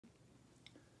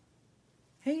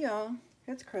Hey y'all,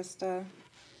 it's Krista.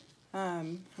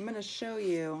 I'm going to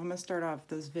start off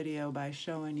this video by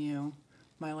showing you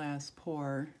my last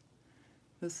pour.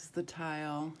 This is the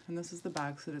tile, and this is the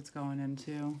box that it's going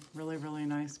into. Really, really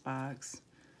nice box.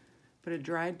 But it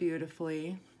dried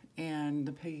beautifully, and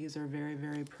the piggies are very,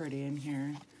 very pretty in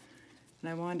here. And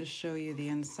I wanted to show you the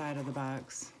inside of the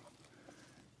box.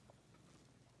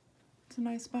 It's a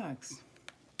nice box.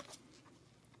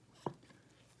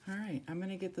 All right, I'm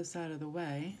gonna get this out of the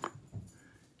way,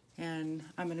 and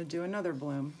I'm gonna do another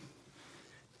bloom.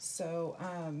 So,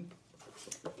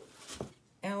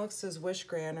 Alex's wish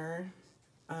granter,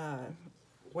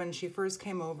 when she first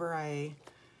came over,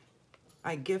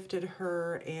 I gifted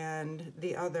her and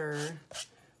the other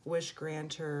wish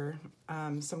granter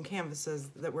some canvases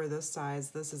that were this size.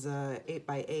 This is a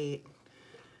 8x8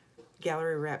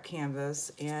 gallery wrap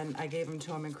canvas, and I gave them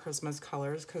to them in Christmas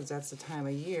colors because that's the time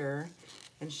of year.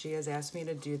 And she has asked me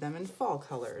to do them in fall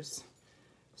colors.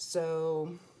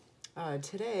 So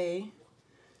today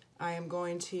I am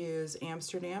going to use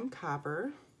Amsterdam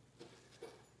copper,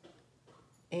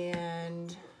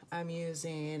 and I'm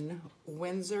using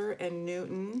Windsor and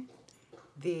Newton,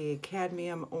 the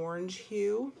Cadmium Orange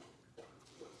Hue,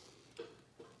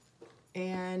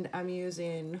 and I'm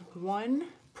using one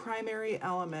Primary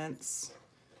Elements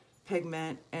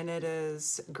pigment, and it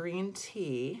is green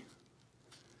tea.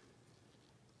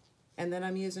 And then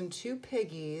I'm using two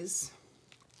piggies.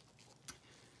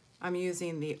 I'm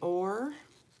using the Or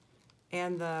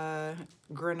and the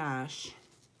Grenache.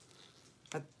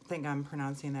 I think I'm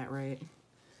pronouncing that right.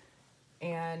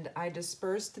 And I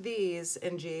dispersed these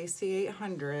in GAC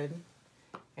 800,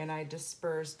 and I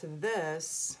dispersed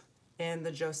this in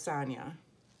the JoSonya.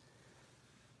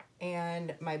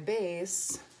 And my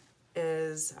base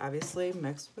is obviously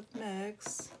mixed with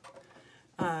mix.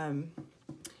 And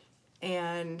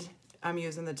I'm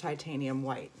using the titanium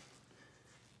white.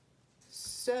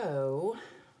 So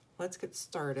let's get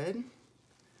started.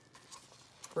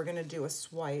 We're gonna do a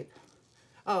swipe.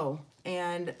 Oh,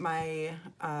 and my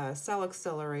cell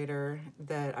accelerator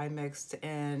that I mixed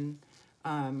in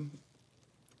the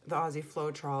Aussie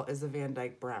Floetrol is the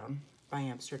Dyke Brown by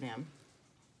Amsterdam.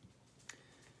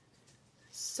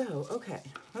 So, okay,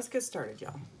 let's get started,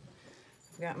 y'all.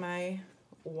 I've got my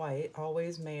white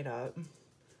always made up.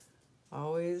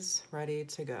 Always ready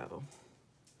to go.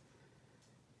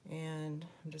 And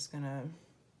I'm just gonna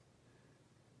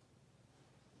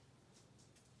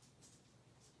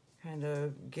kind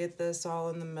of get this all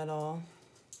in the middle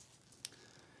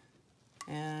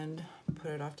and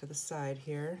put it off to the side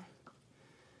here.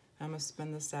 I'm gonna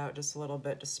spin this out just a little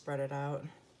bit to spread it out.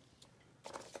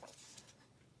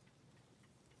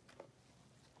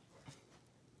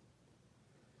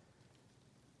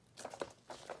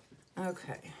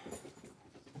 Okay.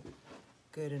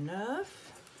 Good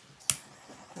enough.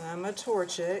 And I'm gonna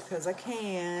torch it because I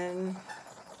can.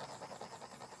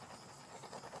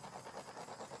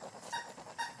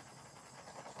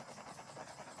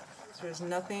 There's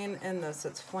nothing in this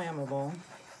that's flammable.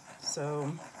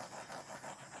 So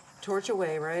torch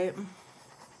away, right?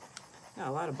 Got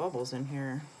a lot of bubbles in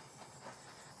here.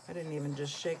 I didn't even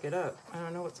just shake it up. I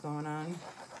don't know what's going on.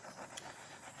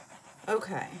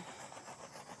 Okay.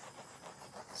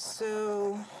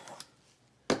 So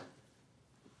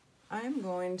I'm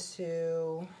going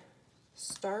to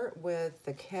start with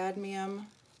the Cadmium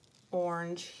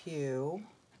Orange Hue,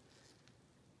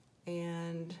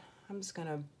 and I'm just going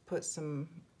to put some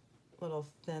little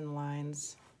thin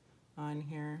lines on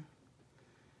here.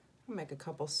 I'll make a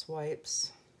couple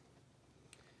swipes.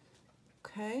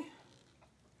 Okay.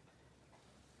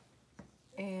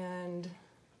 And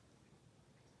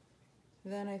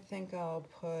then I think I'll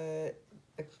put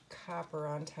the copper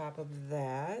on top of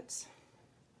that.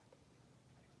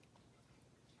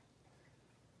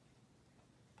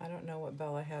 I don't know what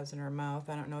Bella has in her mouth.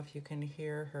 I don't know if you can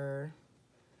hear her.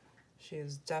 She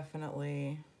is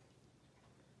definitely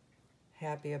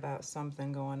happy about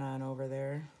something going on over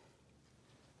there.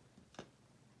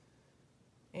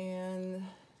 And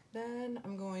then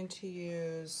I'm going to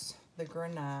use the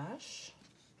Grenache.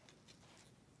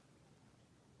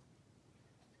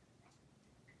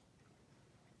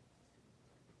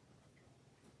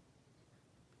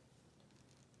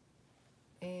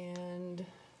 And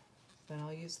then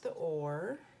I'll use the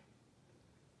Or.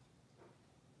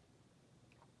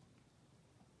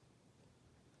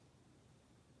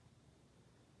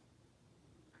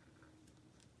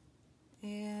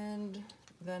 And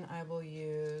then I will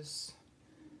use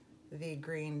the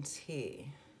green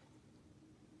tea.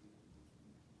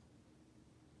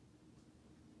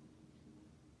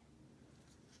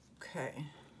 Okay.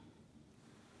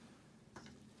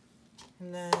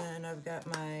 And then I've got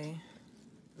my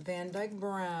Dyke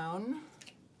Brown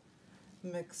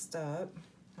mixed up.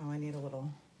 Oh, I need a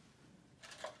little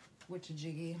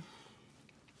witchy-jiggy.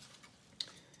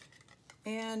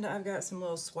 And I've got some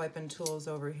little swiping tools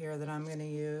over here that I'm gonna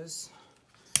use.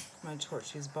 I'm gonna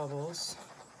torch these bubbles.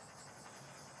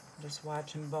 Just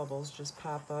watching bubbles just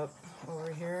pop up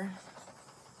over here.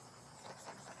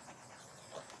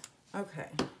 Okay.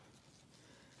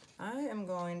 I am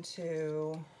going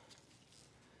to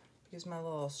use my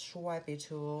little swipey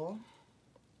tool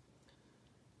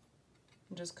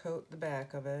and just coat the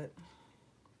back of it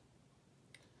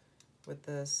with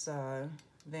this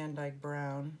Dyke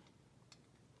Brown.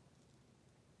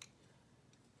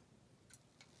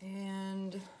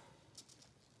 And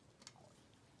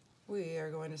we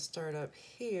are going to start up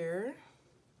here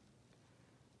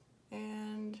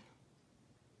and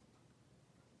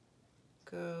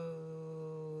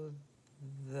go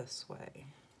this way.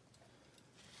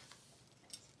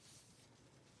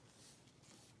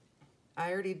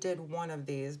 I already did one of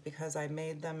these because I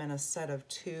made them in a set of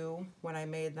 2 when I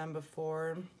made them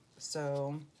before,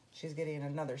 so she's getting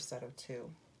another set of 2.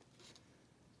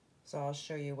 So I'll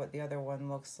show you what the other one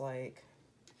looks like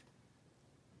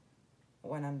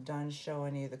when I'm done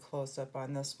showing you the close-up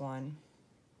on this one.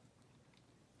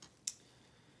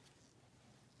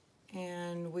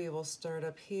 And we will start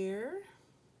up here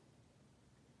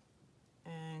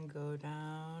and go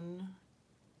down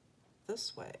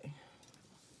this way.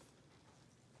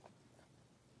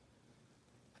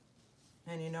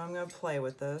 And you know I'm going to play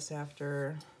with this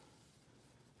after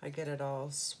I get it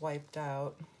all swiped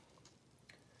out.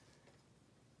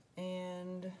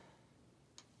 And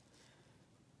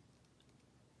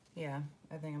yeah,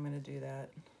 I think I'm going to do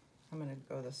that. I'm going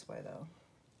to go this way though.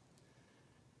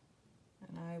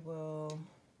 And I will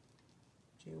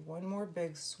do one more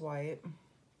big swipe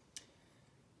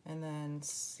and then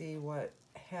see what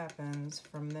happens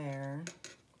from there.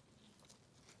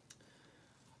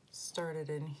 Start it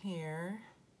in here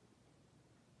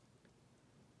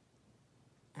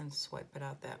and swipe it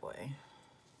out that way.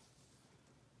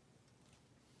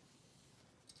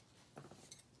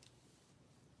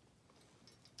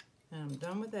 And I'm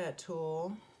done with that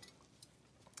tool.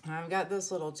 I've got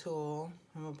this little tool.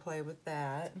 I'm gonna play with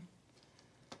that.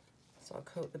 So I'll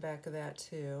coat the back of that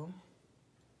too.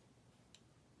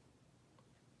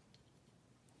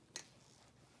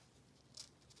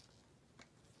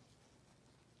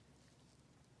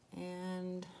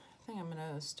 And I think I'm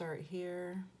gonna start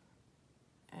here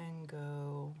and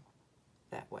go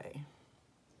that way.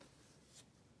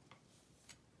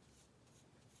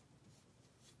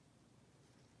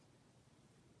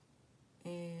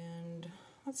 And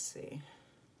let's see.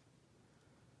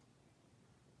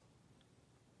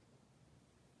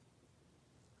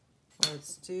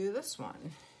 Let's do this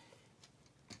one.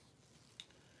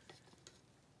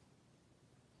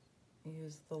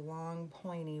 Use the long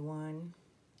pointy one.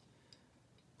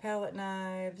 Palette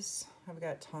knives, I've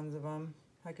got tons of them.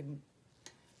 I could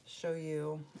show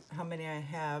you how many I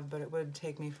have, but it would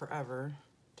take me forever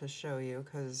to show you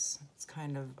because it's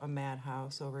kind of a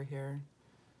madhouse over here.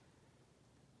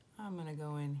 I'm gonna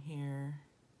go in here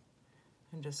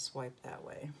and just swipe that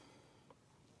way.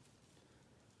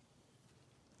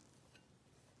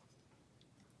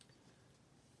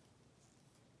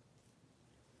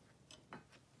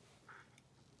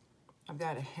 I've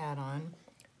got a hat on.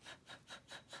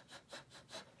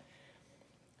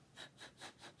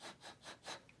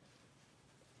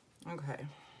 Okay.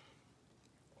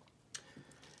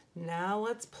 Now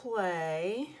let's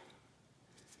play.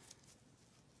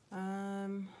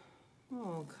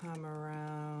 We'll come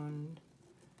around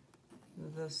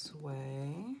this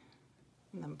way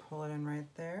and then pull it in right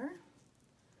there.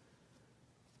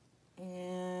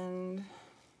 And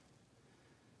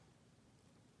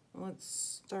let's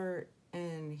start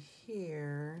in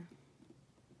here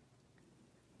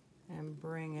and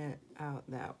bring it out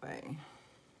that way.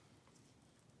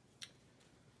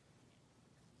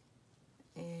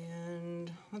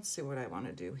 And let's see what I want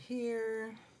to do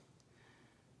here.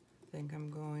 I think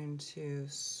I'm going to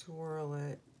swirl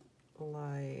it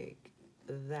like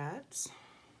that.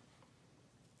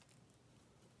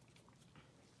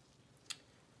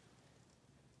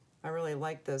 I really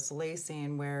like this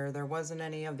lacing where there wasn't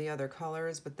any of the other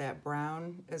colors, but that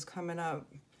brown is coming up.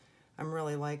 I'm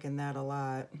really liking that a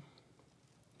lot.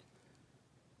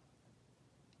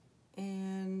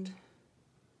 And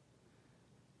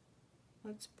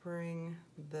let's bring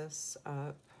this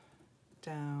up,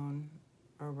 down,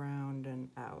 around, and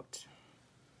out.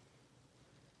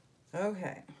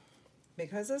 Okay,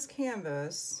 because this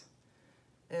canvas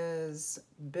is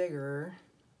bigger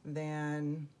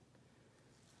than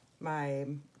my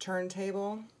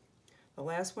turntable. The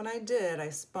last one I did, I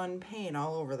spun paint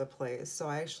all over the place, so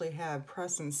I actually have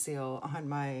press and seal on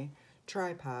my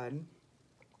tripod.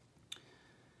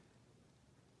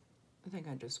 I think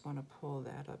I just want to pull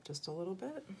that up just a little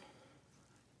bit.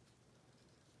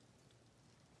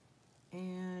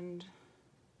 And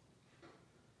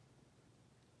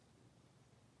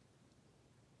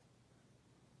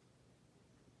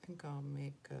I think I'll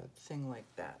make a thing like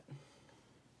that.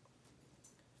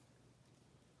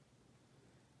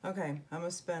 Okay, I'm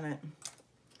gonna spin it.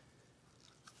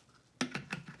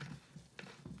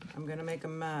 I'm gonna make a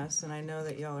mess, and I know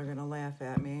that y'all are gonna laugh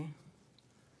at me,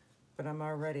 but I'm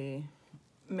already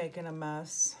making a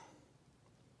mess.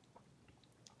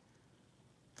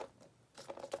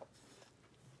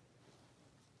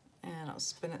 And I'll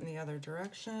spin it in the other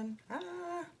direction.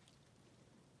 Ah!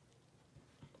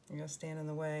 I'm gonna stand in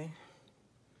the way.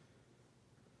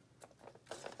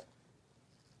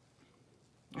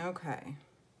 Okay.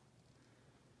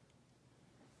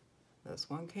 This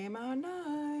one came out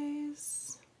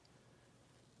nice.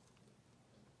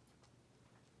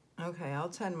 Okay, I'll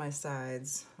tend my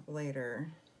sides later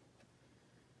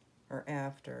or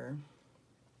after.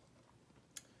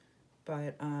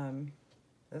 But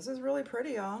this is really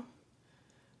pretty, y'all.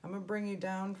 I'm gonna bring you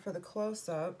down for the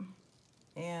close-up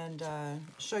and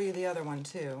show you the other one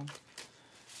too.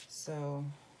 So,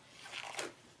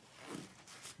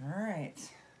 all right,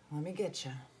 let me get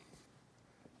you.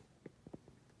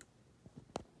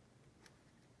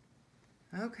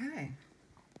 Okay,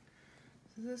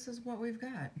 so this is what we've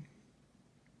got.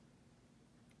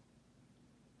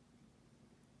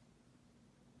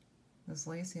 This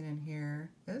lacing in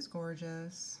here is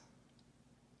gorgeous.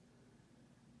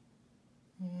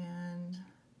 And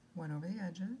went over the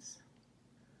edges.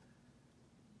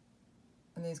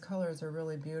 And these colors are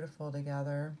really beautiful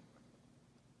together.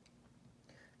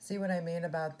 See what I mean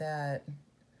about that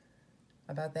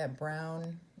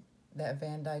brown, that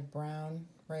Van Dyke brown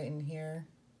right in here?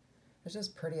 It's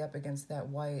just pretty up against that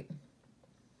white.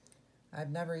 I've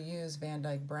never used Van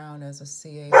Dyke brown as a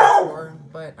CA before,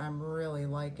 but I'm really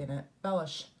liking it.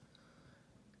 Bellish.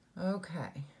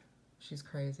 Okay, she's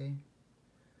crazy.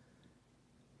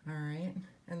 All right,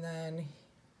 and then,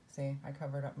 see, I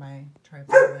covered up my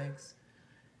tripod legs.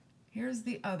 Here's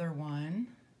the other one.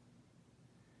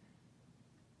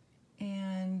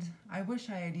 And I wish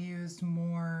I had used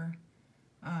more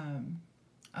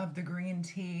of the green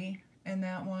tea in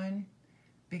that one,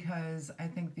 because I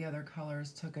think the other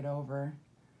colors took it over.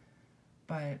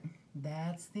 But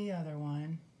that's the other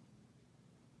one.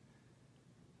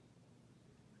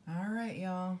 All right,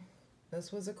 y'all.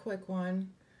 This was a quick one,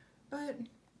 but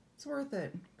it's worth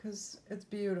it because it's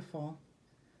beautiful.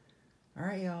 All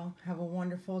right, y'all. Have a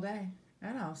wonderful day,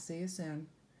 and I'll see you soon.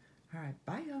 All right,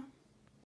 bye, y'all.